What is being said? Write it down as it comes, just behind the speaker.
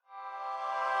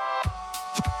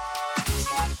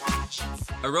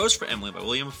A Rose for Emily by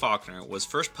William Faulkner was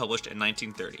first published in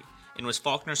 1930 and was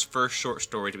Faulkner's first short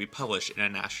story to be published in a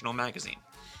national magazine.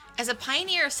 As a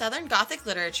pioneer of Southern Gothic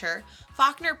literature,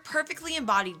 Faulkner perfectly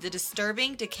embodied the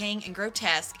disturbing, decaying, and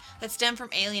grotesque that stem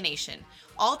from alienation,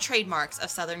 all trademarks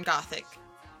of Southern Gothic.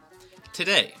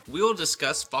 Today, we will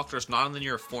discuss Faulkner's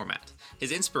nonlinear format,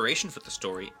 his inspiration for the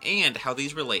story, and how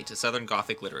these relate to Southern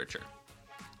Gothic literature.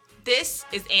 This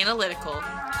is Analytical.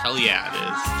 Hell yeah, it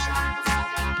is.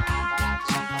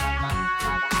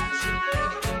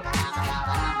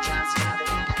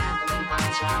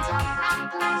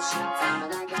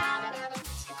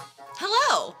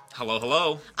 Hello!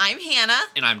 Hello. I'm Hannah,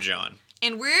 And I'm John.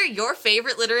 and we're your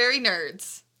favorite literary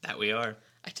nerds. That we are.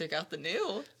 I took out the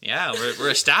new. Yeah,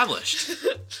 we're established.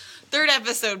 Third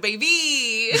episode,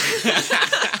 baby!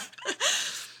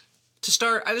 To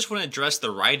start, I just want to address the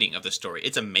writing of the story.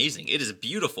 It's amazing. It is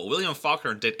beautiful. William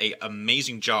Faulkner did an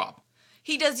amazing job.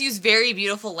 He does use very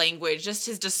beautiful language, just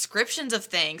his descriptions of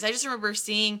things. I just remember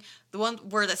seeing the one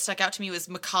word that stuck out to me was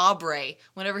macabre.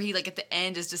 Whenever he, at the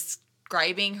end is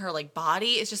describing her,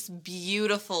 body, it's just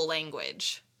beautiful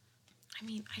language. I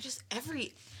mean,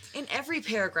 in every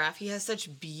paragraph, he has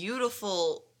such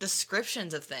beautiful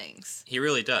descriptions of things. He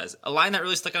really does. A line that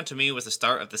really stuck out to me was the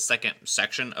start of the second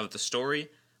section of the story,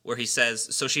 where he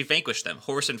says, "So she vanquished them,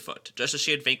 horse and foot, just as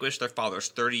she had vanquished their fathers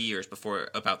 30 years before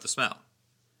about the smell."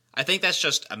 I think that's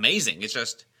just amazing.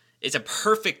 It's a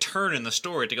perfect turn in the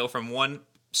story to go from one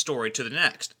story to the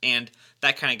next. And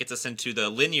that kind of gets us into the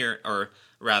linear, or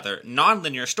rather,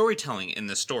 non-linear storytelling in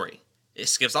this story. It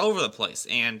skips all over the place.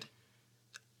 And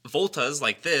voltas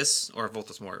like this, or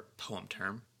volta's more poem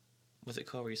term. What's it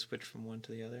called where you switch from one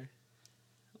to the other?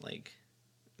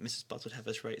 Mrs. Butts would have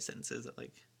us write sentences that,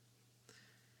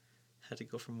 had to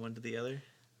go from one to the other.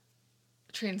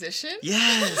 Transition?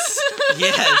 Yes!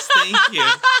 Yes, thank you.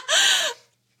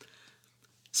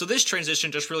 So this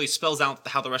transition just really spells out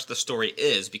how the rest of the story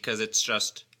is, because it's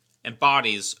just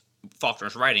embodies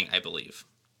Faulkner's writing, I believe.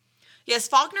 Yes,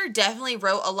 Faulkner definitely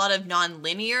wrote a lot of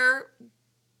non-linear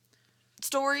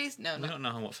stories. We don't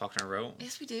know what Faulkner wrote.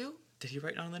 Yes, we do. Did he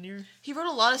write non-linear? He wrote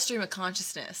a lot of stream of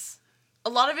consciousness. A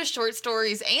lot of his short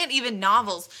stories and even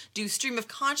novels do stream of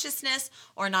consciousness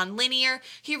or non-linear.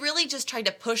 He really just tried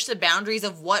to push the boundaries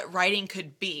of what writing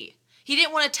could be. He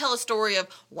didn't want to tell a story of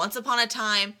once upon a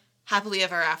time, happily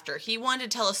ever after. He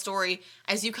wanted to tell a story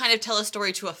as you kind of tell a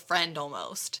story to a friend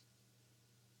almost.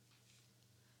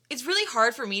 It's really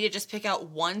hard for me to just pick out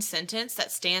one sentence that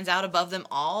stands out above them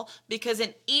all, because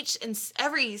in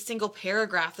every single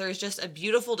paragraph there is just a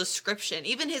beautiful description.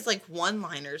 Even his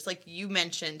one-liners, like you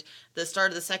mentioned, the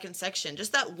start of the second section,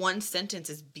 just that one sentence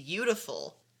is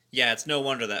beautiful. Yeah, it's no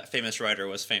wonder that famous writer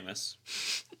was famous.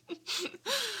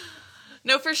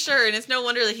 No, for sure, and it's no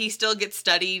wonder that he still gets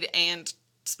studied and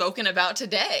spoken about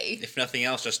today. If nothing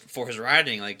else, just for his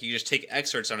writing, you just take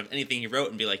excerpts out of anything he wrote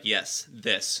and be like, yes,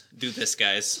 do this,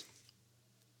 guys.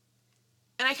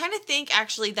 And I kind of think,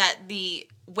 actually, that the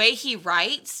way he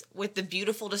writes, with the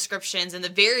beautiful descriptions and the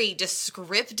very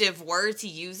descriptive words he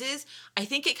uses, I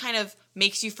think it kind of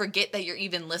makes you forget that you're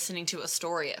even listening to a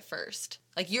story at first.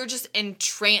 You're just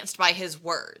entranced by his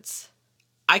words.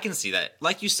 I can see that.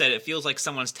 Like you said, it feels like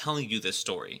someone's telling you this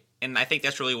story. And I think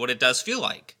that's really what it does feel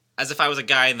like. As if I was a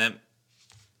guy in the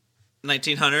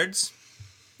 1900s.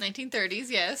 1930s,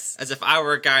 yes. As if I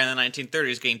were a guy in the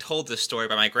 1930s getting told this story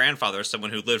by my grandfather, someone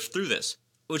who lived through this.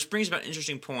 Which brings about an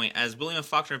interesting point, as William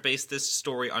Faulkner based this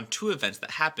story on two events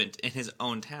that happened in his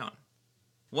own town.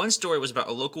 One story was about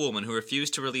a local woman who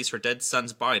refused to release her dead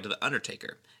son's body to the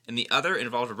undertaker, and the other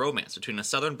involved a romance between a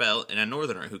Southern belle and a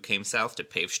Northerner who came south to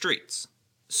pave streets.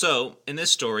 So, in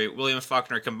this story, William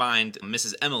Faulkner combined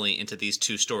Mrs. Emily into these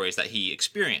two stories that he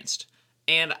experienced.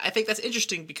 And I think that's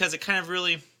interesting because it kind of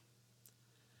really...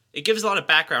 it gives a lot of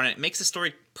background and it makes the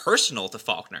story personal to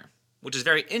Faulkner, which is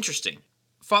very interesting.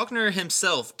 Faulkner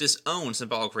himself disowned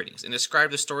symbolic readings and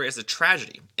described the story as a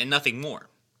tragedy and nothing more.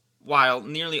 While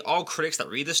nearly all critics that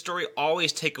read this story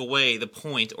always take away the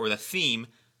point or the theme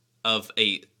of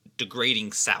a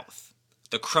degrading South,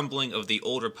 the crumbling of the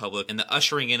old republic and the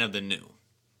ushering in of the new.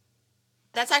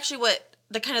 That's actually what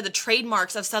the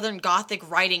trademarks of Southern Gothic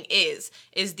writing is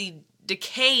the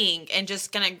decaying and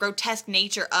just kind of grotesque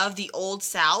nature of the Old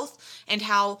South and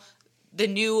how the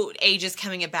new age is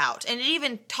coming about. And it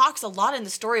even talks a lot in the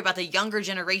story about the younger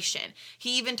generation.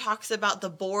 He even talks about the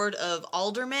board of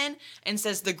aldermen and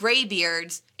says the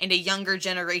graybeards and a younger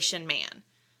generation man.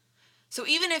 So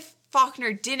even if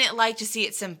Faulkner didn't like to see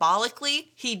it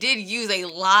symbolically, he did use a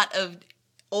lot of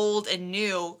old and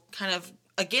new kind of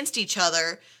against each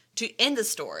other to end the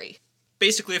story.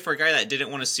 Basically, for a guy that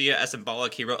didn't want to see it as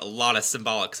symbolic, he wrote a lot of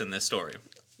symbolics in this story,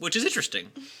 which is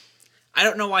interesting. I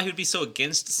don't know why he would be so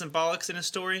against symbolics in his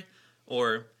story,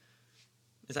 or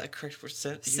is that a correct word?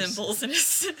 Symbols in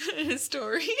his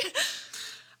story.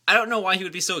 I don't know why he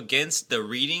would be so against the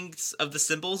readings of the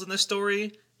symbols in the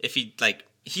story. If he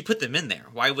put them in there,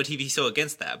 why would he be so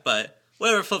against that? But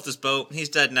whatever, floats his boat. He's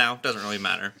dead now. Doesn't really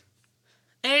matter.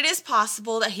 And it is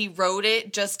possible that he wrote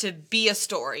it just to be a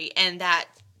story, and that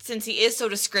since he is so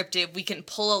descriptive, we can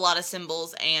pull a lot of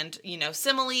symbols and,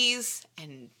 similes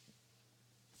and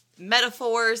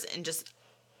metaphors and just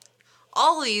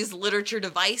all these literature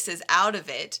devices out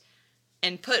of it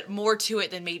and put more to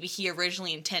it than maybe he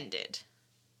originally intended.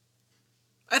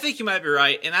 I think you might be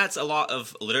right, and that's a lot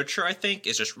of literature, I think,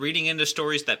 is just reading into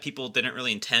stories that people didn't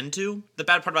really intend to. The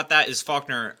bad part about that is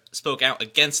Faulkner spoke out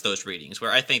against those readings,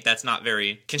 where I think that's not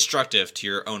very constructive to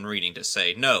your own reading to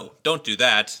say, no, don't do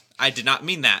that. I did not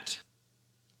mean that.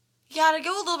 Yeah, to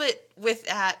go a little bit with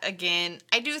that again,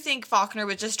 I do think Faulkner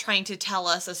was just trying to tell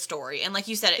us a story. And like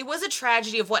you said, it was a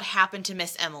tragedy of what happened to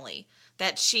Miss Emily.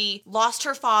 That she lost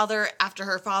her father after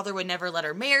her father would never let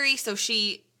her marry, so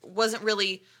she wasn't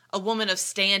really a woman of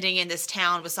standing in this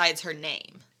town besides her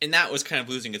name. And that was kind of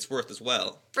losing its worth as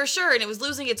well. For sure, and it was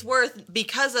losing its worth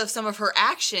because of some of her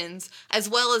actions, as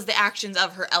well as the actions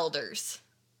of her elders.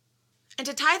 And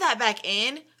to tie that back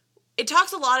in, it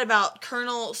talks a lot about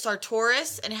Colonel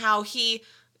Sartoris and how he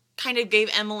kind of gave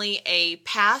Emily a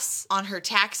pass on her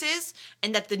taxes,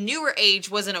 and that the newer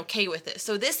age wasn't okay with it.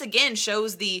 So this again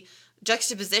shows the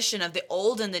juxtaposition of the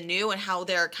old and the new and how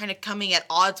they're kind of coming at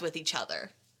odds with each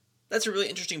other. That's a really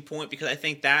interesting point because I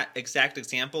think that exact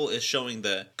example is showing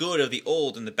the good of the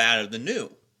old and the bad of the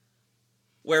new.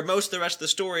 Where most of the rest of the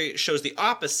story shows the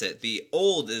opposite. The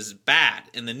old is bad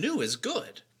and the new is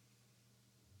good.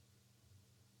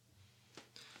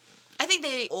 I think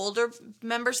the older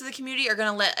members of the community are going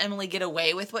to let Emily get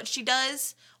away with what she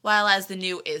does, while as the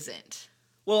new isn't.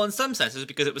 Well, in some senses,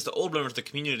 because it was the old members of the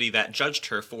community that judged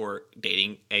her for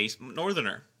dating a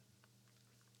northerner.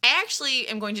 I actually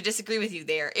am going to disagree with you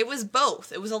there. It was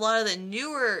both. It was a lot of the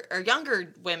newer or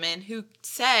younger women who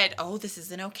said, oh, this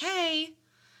isn't okay.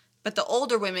 But the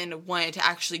older women wanted to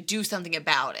actually do something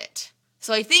about it.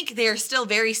 So I think they're still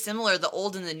very similar, the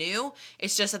old and the new.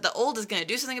 It's just that the old is going to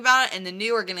do something about it and the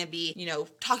new are going to be,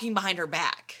 talking behind her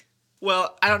back.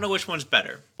 Well, I don't know which one's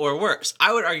better or worse.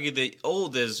 I would argue the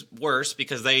old is worse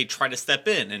because they try to step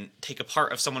in and take a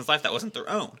part of someone's life that wasn't their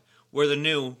own. Where the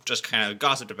new just kind of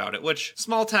gossiped about it, which,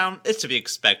 small town, is to be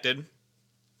expected.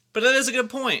 But it is a good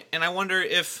point, and I wonder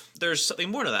if there's something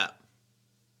more to that.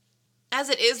 As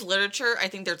it is literature, I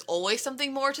think there's always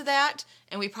something more to that,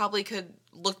 and we probably could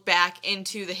look back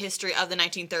into the history of the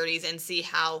 1930s and see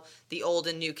how the old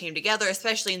and new came together,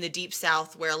 especially in the Deep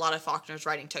South where a lot of Faulkner's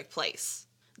writing took place.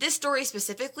 This story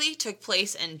specifically took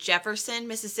place in Jefferson,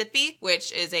 Mississippi,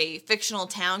 which is a fictional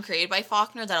town created by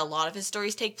Faulkner that a lot of his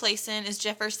stories take place in, is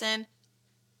Jefferson.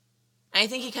 And I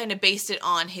think he kind of based it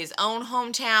on his own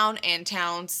hometown and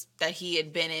towns that he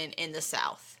had been in the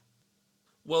South.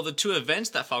 Well, the two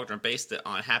events that Faulkner based it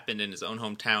on happened in his own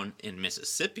hometown in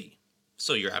Mississippi.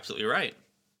 So you're absolutely right.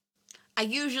 I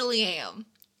usually am.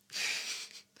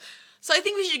 So I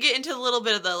think we should get into a little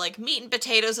bit of the meat and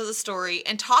potatoes of the story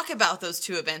and talk about those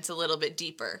two events a little bit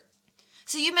deeper.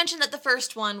 So you mentioned that the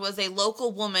first one was a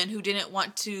local woman who didn't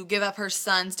want to give up her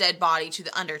son's dead body to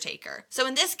the undertaker. So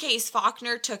in this case,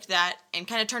 Faulkner took that and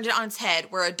kind of turned it on its head,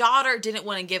 where a daughter didn't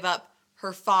want to give up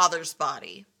her father's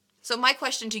body. So my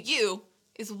question to you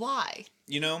is why?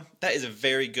 That is a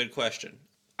very good question.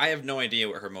 I have no idea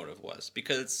what her motive was,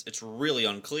 because it's really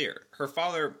unclear. Her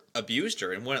father abused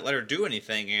her and wouldn't let her do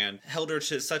anything and held her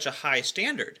to such a high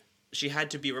standard. She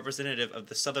had to be a representative of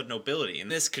the Southern nobility,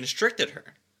 and this constricted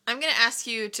her. I'm going to ask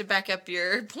you to back up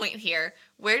your point here.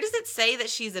 Where does it say that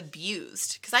she's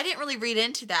abused? Because I didn't really read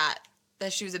into that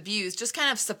she was abused, just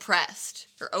kind of suppressed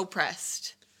or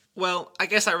oppressed. Well, I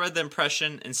guess I read the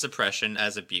impression and suppression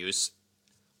as abuse,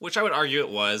 which I would argue it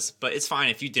was, but it's fine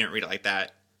if you didn't read it like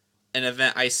that. An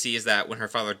event I see is that when her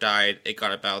father died, it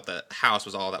got about the house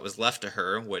was all that was left to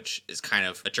her, which is kind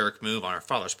of a jerk move on her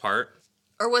father's part.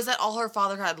 Or was that all her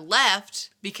father had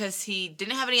left because he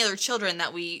didn't have any other children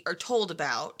that we are told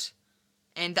about?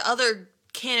 And the other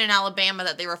kin in Alabama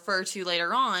that they refer to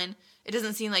later on, it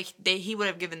doesn't seem like he would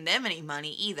have given them any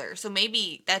money either. So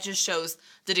maybe that just shows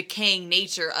the decaying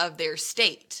nature of their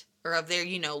state or of their,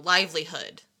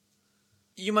 livelihood.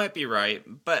 You might be right,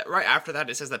 but right after that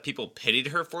it says that people pitied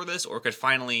her for this or could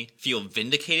finally feel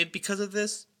vindicated because of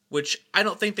this, which I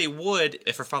don't think they would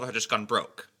if her father had just gone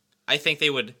broke. I think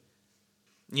they would,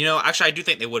 actually I do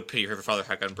think they would pity her if her father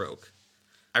had gone broke.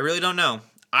 I really don't know.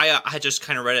 I just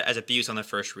kind of read it as abuse on the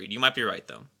first read. You might be right,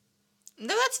 though.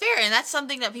 No, that's fair, and that's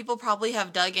something that people probably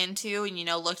have dug into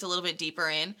and, looked a little bit deeper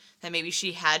in, that maybe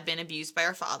she had been abused by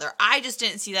her father. I just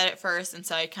didn't see that at first, and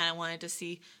so I kind of wanted to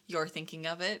see your thinking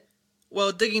of it.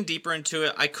 Well, digging deeper into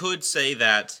it, I could say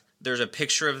that there's a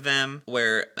picture of them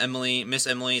where Miss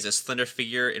Emily is a slender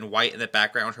figure in white in the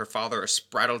background, her father a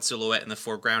spraddled silhouette in the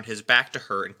foreground, his back to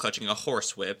her and clutching a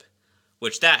horsewhip,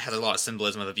 which that has a lot of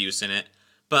symbolism of abuse in it.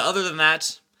 But other than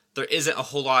that, there isn't a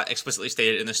whole lot explicitly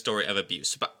stated in the story of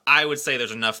abuse. But I would say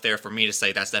there's enough there for me to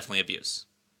say that's definitely abuse.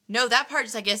 No, that part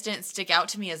just, I guess, didn't stick out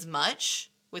to me as much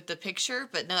with the picture,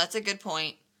 but no, that's a good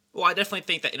point. Well, I definitely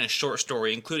think that in a short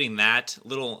story, including that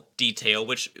little detail,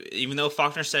 which even though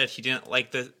Faulkner said he didn't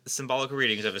like the symbolic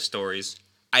readings of his stories,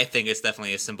 I think it's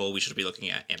definitely a symbol we should be looking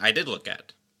at, and I did look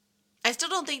at. I still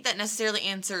don't think that necessarily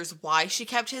answers why she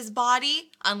kept his body,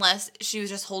 unless she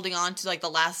was just holding on to, the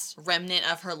last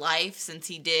remnant of her life, since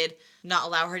he did not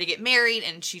allow her to get married,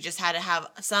 and she just had to have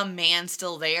some man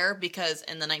still there, because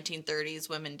in the 1930s,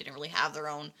 women didn't really have their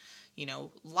own,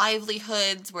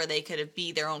 livelihoods where they could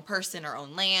be their own person or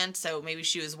own land, so maybe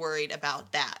she was worried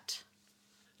about that.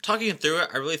 Talking through it,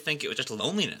 I really think it was just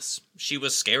loneliness. She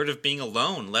was scared of being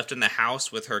alone, left in the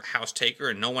house with her house taker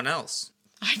and no one else.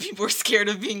 I'd be more scared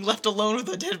of being left alone with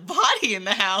a dead body in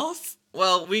the house.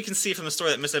 Well, we can see from the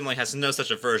story that Miss Emily has no such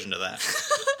aversion to that.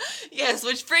 Yes,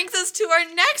 which brings us to our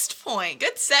next point.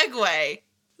 Good segue.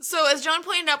 So, as John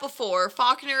pointed out before,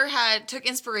 Faulkner took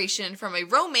inspiration from a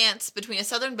romance between a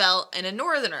Southern belle and a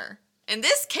Northerner. In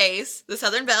this case, the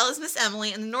Southern belle is Miss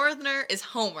Emily and the Northerner is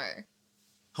Homer.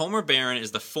 Homer Barron is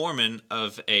the foreman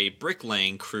of a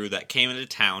bricklaying crew that came into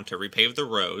town to repave the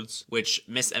roads, which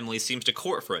Miss Emily seems to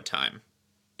court for a time.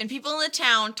 And people in the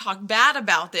town talk bad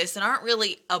about this and aren't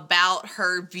really about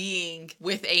her being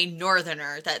with a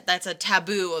Northerner. That's a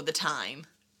taboo of the time.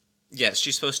 Yes,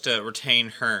 she's supposed to retain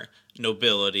her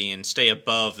nobility and stay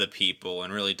above the people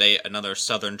and really date another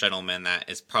Southern gentleman that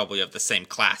is probably of the same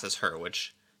class as her,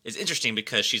 which is interesting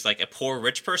because she's like a poor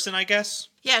rich person, I guess.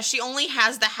 Yeah, she only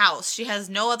has the house. She has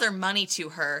no other money to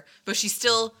her, but she's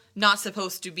still not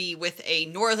supposed to be with a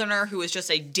Northerner who is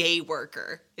just a day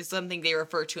worker. It's something they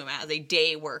refer to him as, a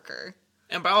day worker.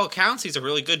 And by all accounts, he's a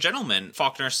really good gentleman.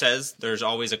 Faulkner says there's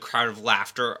always a crowd of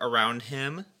laughter around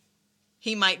him.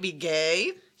 He might be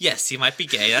gay. Yes, he might be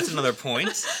gay. That's another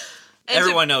point.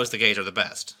 Everyone knows the gays are the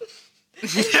best.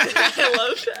 I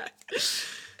love that.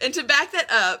 And to back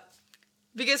that up,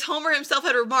 because Homer himself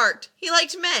had remarked he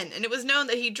liked men, and it was known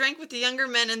that he drank with the younger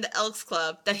men in the Elks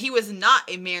Club, that he was not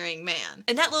a marrying man.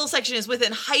 And that little section is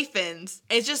within hyphens,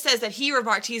 and it just says that he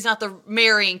remarked he's not the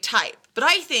marrying type. But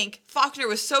I think Faulkner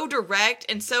was so direct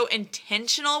and so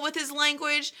intentional with his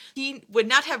language, he would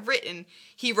not have written,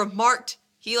 he remarked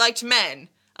he liked men,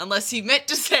 unless he meant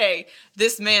to say,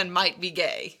 this man might be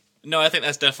gay. No, I think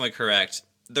that's definitely correct.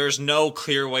 There's no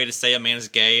clear way to say a man is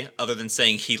gay other than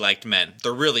saying he liked men.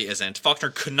 There really isn't. Faulkner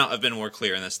could not have been more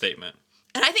clear in this statement.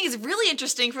 And I think it's really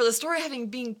interesting for the story having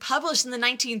been published in the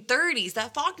 1930s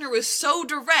that Faulkner was so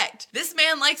direct. This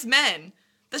man likes men.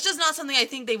 That's just not something I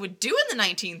think they would do in the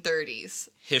 1930s.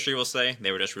 History will say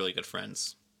they were just really good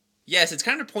friends. Yes, it's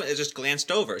kind of a point that's just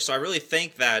glanced over. So I really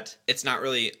think that it's not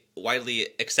really widely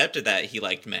accepted that he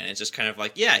liked men. It's just kind of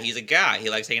like, yeah, he's a guy. He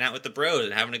likes hanging out with the bros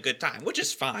and having a good time, which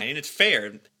is fine and it's fair.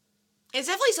 It's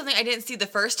definitely something I didn't see the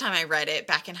first time I read it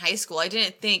back in high school. I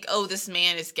didn't think, oh, this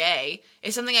man is gay.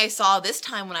 It's something I saw this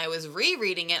time when I was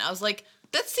rereading it. I was like,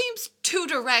 that seems too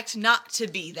direct not to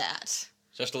be that.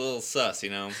 Just a little sus, you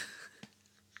know?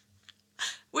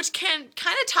 Which can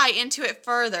kind of tie into it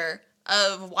further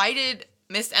of why did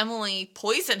Miss Emily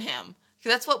poison him?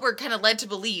 Because that's what we're kind of led to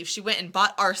believe. She went and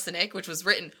bought arsenic, which was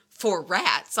written for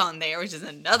rats on there, which is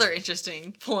another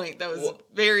interesting point that was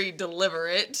very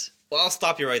deliberate. Well, I'll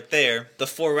stop you right there. The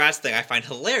 4 rats thing I find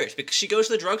hilarious because she goes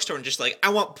to the drugstore and just like, I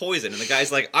want poison. And the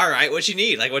guy's like, all right, what you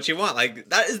need? Like, what you want? Like,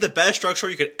 that is the best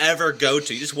drugstore you could ever go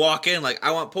to. You just walk in like,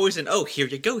 I want poison. Oh, here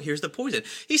you go. Here's the poison.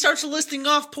 He starts listing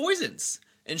off poisons.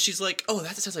 And she's like, oh,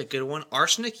 that sounds like a good one.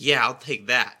 Arsenic? Yeah, I'll take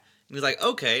that. And he's like,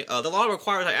 okay, the law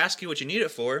requires I ask you what you need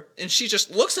it for. And she just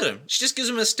looks at him. She just gives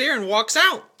him a stare and walks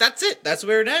out. That's it. That's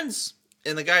where it ends.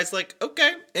 And the guy's like,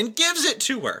 okay. And gives it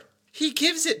to her. He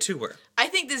gives it to her. I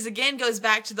think this again goes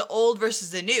back to the old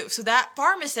versus the new. So that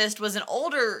pharmacist was an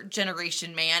older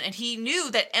generation man, and he knew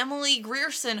that Emily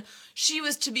Grierson, she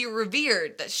was to be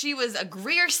revered, that she was a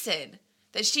Grierson,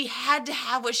 that she had to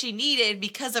have what she needed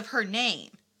because of her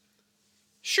name.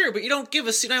 Sure, but you don't give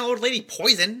a senile old lady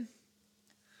poison.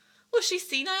 Was she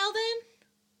senile then?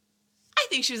 I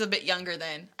think she was a bit younger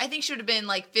then. I think she would have been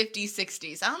like 50s,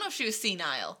 60s. I don't know if she was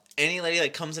senile. Any lady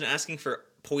that comes in asking for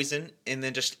poison and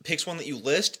then just picks one that you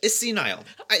list is senile.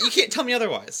 You can't tell me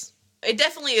otherwise. It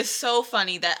definitely is so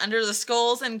funny that under the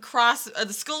skulls and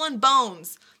the skull and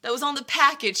bones that was on the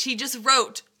package, he just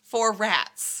wrote 4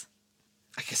 rats.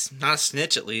 I guess not a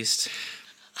snitch, at least.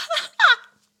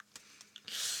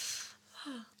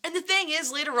 And the thing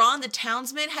is, later on, the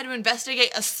townsmen had to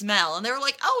investigate a smell, and they were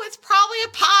like, oh, it's probably a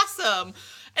possum.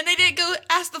 And they didn't go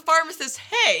ask the pharmacist,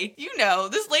 hey,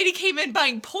 this lady came in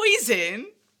buying poison.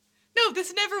 No,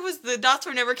 the dots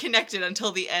were never connected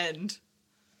until the end.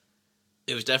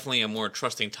 It was definitely a more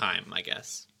trusting time, I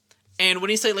guess. And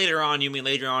when you say later on, you mean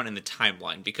later on in the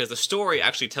timeline, because the story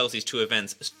actually tells these two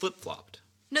events as flip-flopped.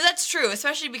 No, that's true,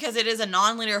 especially because it is a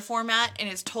non-linear format, and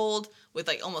it's told with,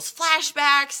 almost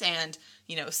flashbacks and,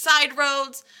 side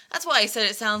roads. That's why I said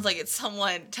it sounds like it's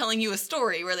someone telling you a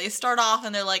story, where they start off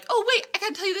and they're like, oh, wait, I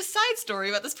gotta tell you this side story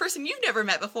about this person you've never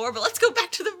met before, but let's go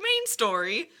back to the main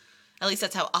story. At least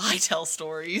that's how I tell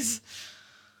stories.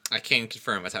 I can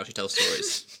confirm that's how she tells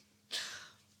stories.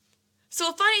 So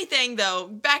a funny thing, though,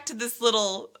 back to this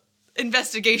little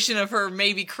investigation of her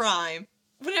maybe crime.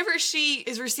 Whenever she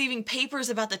is receiving papers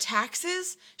about the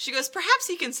taxes, she goes, perhaps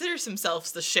he considers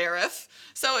himself the sheriff.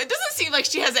 So it doesn't seem like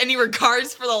she has any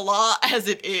regards for the law as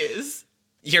it is.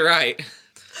 You're right.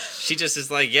 She just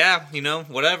is like, yeah,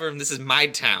 whatever. This is my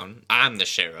town. I'm the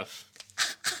sheriff.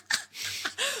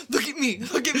 Look at me.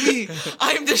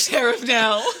 I'm the sheriff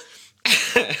now.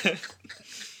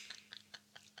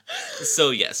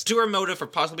 So yes, to her motive for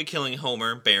possibly killing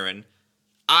Homer, Baron,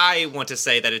 I want to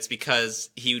say that it's because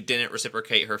he didn't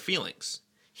reciprocate her feelings.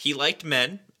 He liked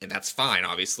men, and that's fine,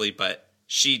 obviously, but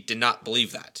she did not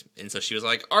believe that. And so she was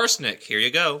like, arsenic, here you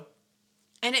go.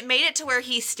 And it made it to where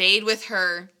he stayed with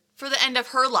her for the end of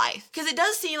her life. Because it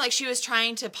does seem like she was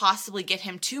trying to possibly get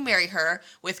him to marry her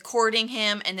with courting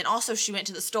him. And then also she went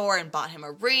to the store and bought him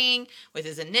a ring with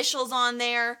his initials on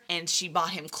there. And she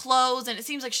bought him clothes. And it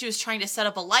seems like she was trying to set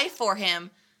up a life for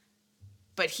him.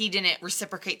 But he didn't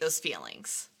reciprocate those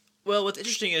feelings. Well, what's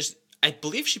interesting is I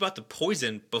believe she bought the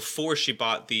poison before she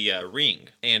bought the ring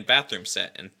and bathroom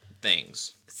set and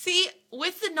things. See,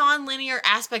 with the non-linear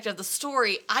aspect of the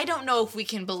story, I don't know if we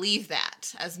can believe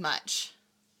that as much.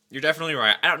 You're definitely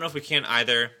right. I don't know if we can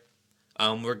either.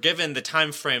 We're given the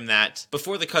time frame that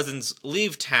before the cousins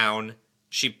leave town,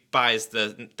 she buys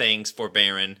the things for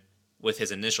Baron with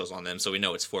his initials on them, so we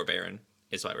know it's for Baron,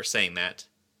 is why we're saying that.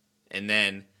 And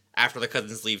then after the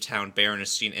cousins leave town, Baron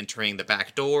is seen entering the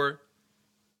back door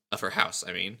of her house,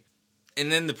 And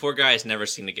then the poor guy is never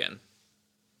seen again.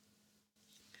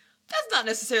 That's not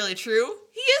necessarily true.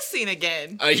 He is seen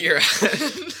again. You're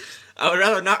I would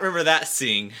rather not remember that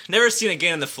scene. Never seen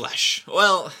again in the flesh.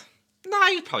 Well, nah,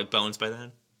 he was probably bones by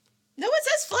then. No, it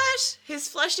says flesh. His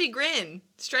fleshy grin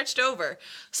stretched over.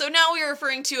 So now we are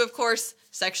referring to, of course,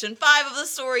 section 5 of the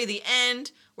story, the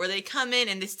end, where they come in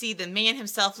and they see the man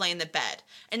himself lay in the bed.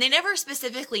 And they never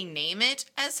specifically name it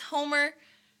as Homer.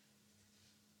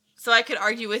 So I could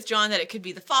argue with John that it could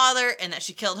be the father and that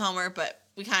she killed Homer, but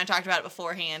we kind of talked about it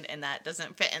beforehand and that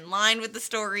doesn't fit in line with the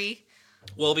story.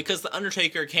 Well, because the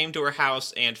Undertaker came to her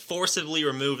house and forcibly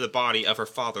removed the body of her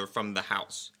father from the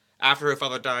house. After her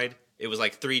father died, it was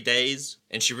 3 days,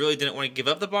 and she really didn't want to give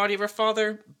up the body of her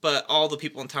father, but all the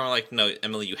people in town were like, no,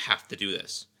 Emily, you have to do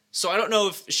this. So I don't know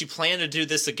if she planned to do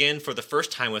this again for the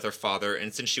first time with her father,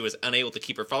 and since she was unable to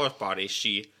keep her father's body,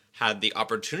 she had the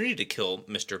opportunity to kill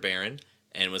Mr. Baron,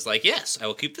 and was like, yes, I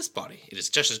will keep this body. It is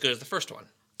just as good as the first one.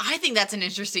 I think that's an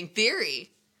interesting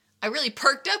theory. I really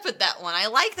perked up at that one. I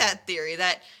like that theory,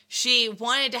 that she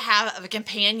wanted to have a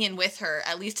companion with her,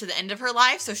 at least to the end of her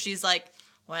life, so she's like,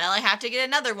 well, I have to get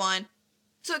another one.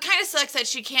 So it kind of sucks that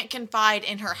she can't confide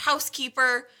in her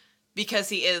housekeeper because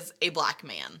he is a black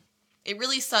man. It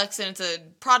really sucks, and it's a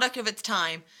product of its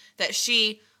time, that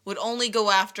she would only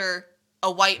go after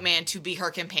a white man to be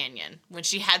her companion when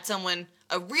she had someone,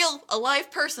 a real,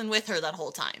 alive person with her that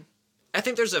whole time. I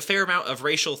think there's a fair amount of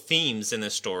racial themes in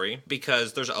this story,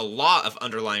 because there's a lot of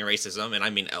underlying racism, and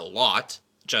I mean a lot,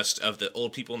 just of the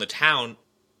old people in the town.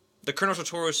 The Colonel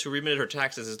Sartorius who remitted her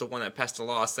taxes is the one that passed a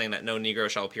law saying that no Negro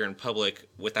shall appear in public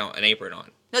without an apron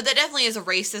on. No, that definitely is a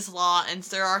racist law, and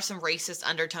there are some racist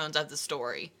undertones of the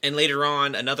story. And later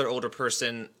on, another older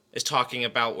person is talking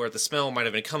about where the smell might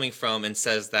have been coming from and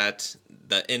says that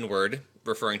the N-word,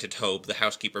 referring to Tobe, the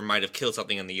housekeeper, might have killed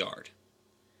something in the yard.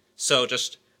 So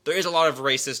there is a lot of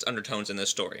racist undertones in this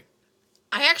story.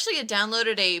 I actually had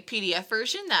downloaded a PDF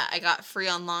version that I got free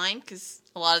online, because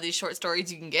a lot of these short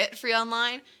stories you can get free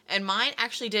online, and mine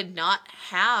actually did not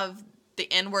have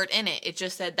the N-word in it. It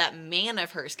just said that man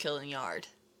of hers killed in the yard.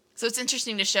 So it's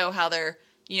interesting to show how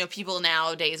people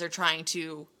nowadays are trying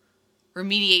to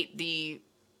remediate the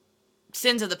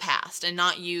sins of the past and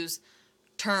not use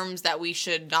terms that we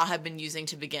should not have been using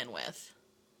to begin with.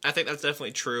 I think that's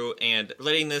definitely true, and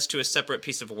relating this to a separate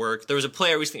piece of work, there was a play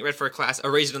I recently read for a class, A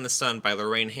Raisin in the Sun by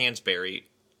Lorraine Hansberry,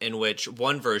 in which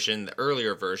one version, the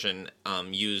earlier version,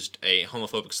 used a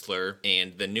homophobic slur,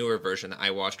 and the newer version that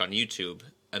I watched on YouTube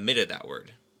omitted that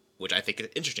word, which I think is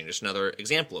interesting, just another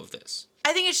example of this.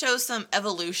 I think it shows some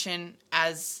evolution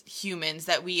as humans,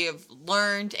 that we have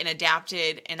learned and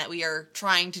adapted and that we are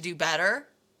trying to do better.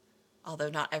 Although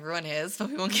not everyone is, but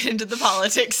we won't get into the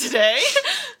politics today.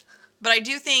 But I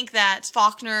do think that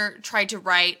Faulkner tried to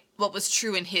write what was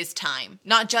true in his time.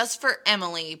 Not just for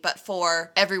Emily, but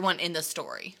for everyone in the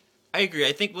story. I agree.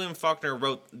 I think William Faulkner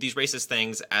wrote these racist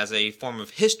things as a form of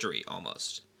history,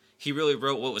 almost. He really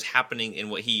wrote what was happening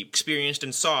and what he experienced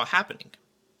and saw happening.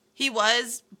 He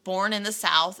was born in the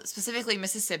South, specifically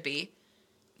Mississippi.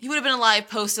 He would have been alive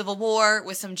post-Civil War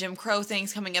with some Jim Crow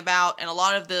things coming about and a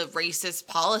lot of the racist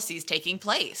policies taking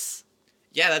place.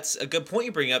 Yeah, that's a good point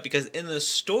you bring up, because in the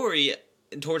story,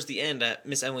 towards the end, at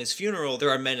Miss Emily's funeral, there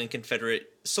are men in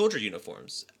Confederate soldier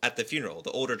uniforms at the funeral,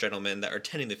 the older gentlemen that are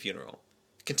attending the funeral.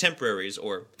 Contemporaries,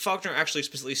 or Faulkner actually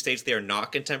specifically states they are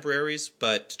not contemporaries,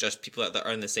 but just people that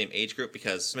are in the same age group,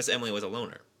 because Miss Emily was a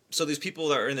loner. So these people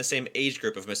that are in the same age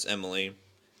group of Miss Emily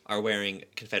are wearing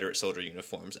Confederate soldier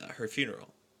uniforms at her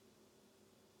funeral.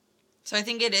 So I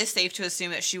think it is safe to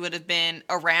assume that she would have been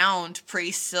around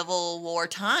pre-Civil War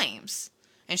times.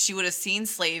 And she would have seen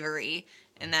slavery,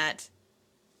 and that,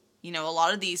 a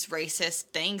lot of these racist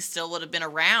things still would have been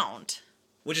around.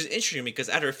 Which is interesting, because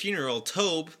at her funeral,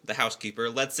 Tobe, the housekeeper,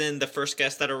 lets in the first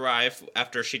guests that arrive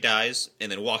after she dies,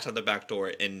 and then walks out the back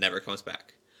door and never comes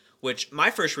back. Which, my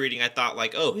first reading, I thought,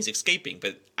 oh, he's escaping,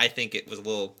 but I think it was a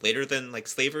little later than,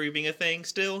 slavery being a thing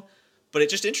still. But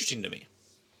it's just interesting to me.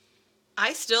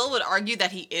 I still would argue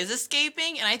that he is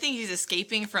escaping, and I think he's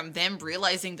escaping from them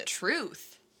realizing the truth.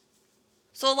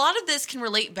 So a lot of this can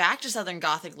relate back to Southern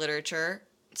Gothic literature,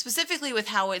 specifically with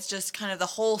how it's just kind of the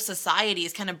whole society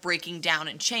is kind of breaking down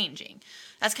and changing.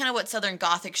 That's kind of what Southern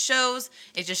Gothic shows.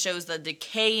 It just shows the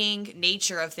decaying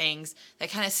nature of things that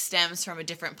kind of stems from a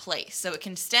different place. So it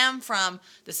can stem from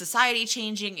the society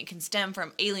changing. It can stem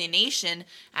from alienation,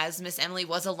 as Miss Emily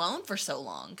was alone for so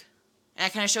long. And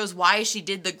that kind of shows why she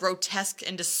did the grotesque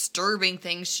and disturbing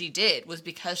things she did, was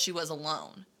because she was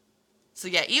alone. So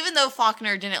yeah, even though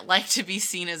Faulkner didn't like to be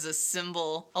seen as a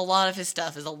symbol, a lot of his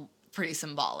stuff is pretty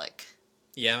symbolic.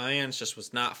 Yeah, my aunt just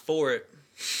was not for it.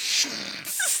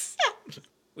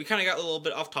 We kind of got a little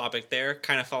bit off topic there,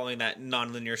 kind of following that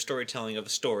non-linear storytelling of the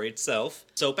story itself.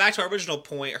 So back to our original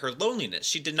point, her loneliness.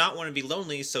 She did not want to be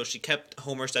lonely, so she kept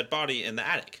Homer's dead body in the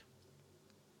attic.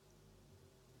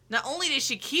 Not only did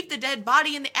she keep the dead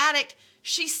body in the attic,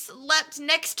 she slept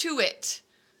next to it.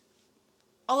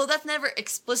 Although that's never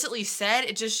explicitly said,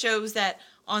 it just shows that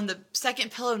on the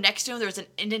second pillow next to him, there was an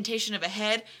indentation of a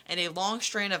head and a long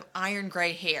strand of iron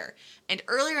gray hair. And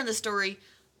earlier in the story,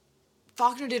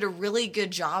 Faulkner did a really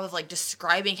good job of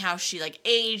describing how she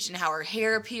aged and how her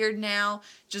hair appeared now.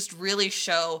 Just really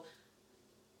show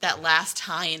that last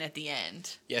tie-in at the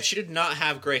end. Yeah, she did not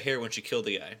have gray hair when she killed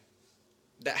the guy.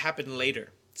 That happened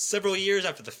later, several years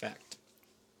after the fact.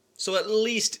 So at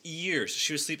least years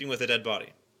she was sleeping with a dead body.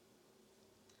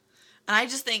 And I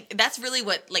just think that's really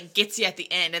what gets you at the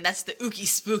end, and that's the ooky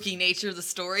spooky nature of the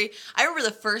story. I remember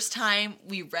the first time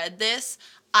we read this,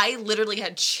 I literally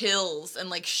had chills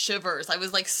and shivers. I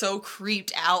was so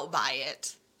creeped out by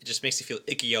it. It just makes you feel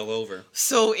icky all over.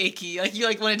 So icky. You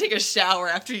want to take a shower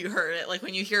after you heard it.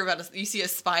 When you hear about you see a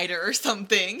spider or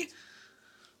something.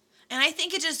 And I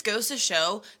think it just goes to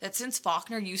show that since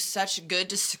Faulkner used such good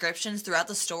descriptions throughout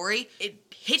the story, it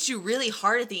hit you really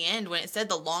hard at the end when it said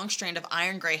the long strand of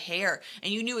iron gray hair,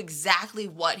 and you knew exactly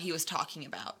what he was talking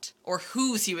about, or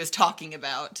whose he was talking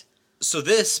about. So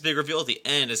this big reveal at the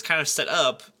end is kind of set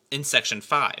up in section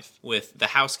 5, with the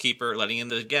housekeeper letting in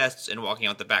the guests and walking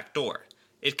out the back door.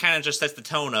 It kind of just sets the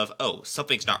tone of, oh,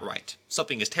 something's not right.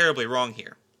 Something is terribly wrong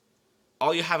here.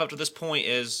 All you have up to this point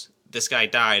is this guy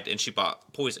died and she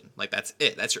bought poison. That's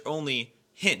it. That's your only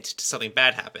hint to something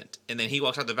bad happened. And then he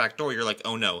walks out the back door, you're like,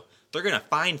 oh no, they're going to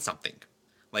find something.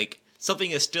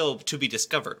 Something is still to be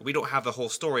discovered. We don't have the whole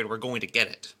story and we're going to get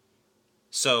it.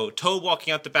 So Tobe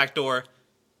walking out the back door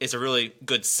is a really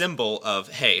good symbol of,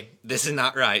 hey, this is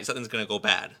not right. Something's going to go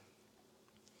bad.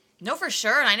 No, for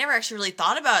sure. And I never actually really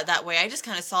thought about it that way. I just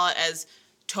kind of saw it as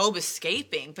Tobe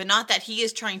escaping, but not that he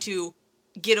is trying to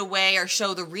get away or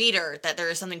show the reader that there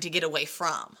is something to get away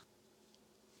from.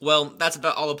 Well, that's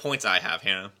about all the points I have,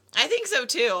 Hannah. I think so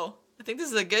too. I think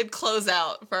this is a good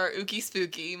closeout for our Ookie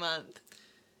Spooky month.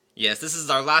 Yes, this is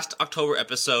our last October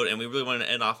episode, and we really wanted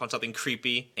to end off on something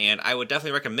creepy, and I would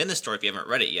definitely recommend this story if you haven't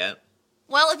read it yet.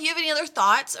 Well, if you have any other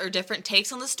thoughts or different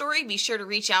takes on the story, be sure to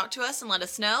reach out to us and let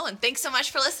us know, and thanks so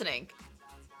much for listening.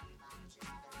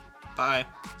 Bye.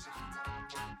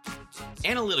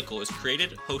 Analytical is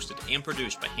created, hosted, and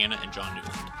produced by Hannah and John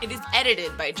Newland. It is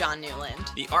edited by John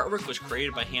Newland. The artwork was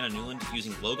created by Hannah Newland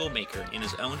using Logo Maker and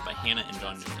is owned by Hannah and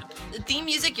John Newland. The theme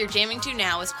music you're jamming to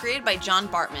now was created by John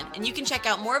Bartman, and you can check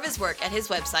out more of his work at his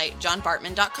website,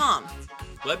 johnbartman.com.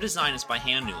 Web design is by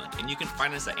Hannah Newland, and you can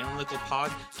find us at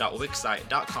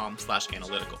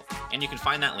analyticalpod.wixsite.com/analytical, and you can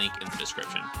find that link in the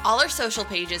description. All our social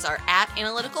pages are at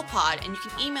analyticalpod, and you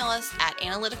can email us at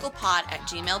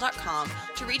analyticalpod@gmail.com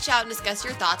to reach out and discuss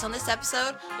your thoughts on this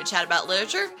episode, to chat about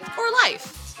literature or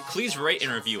life. Please rate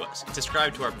and review us, and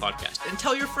subscribe to our podcast, and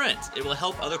tell your friends. It will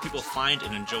help other people find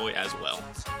and enjoy as well.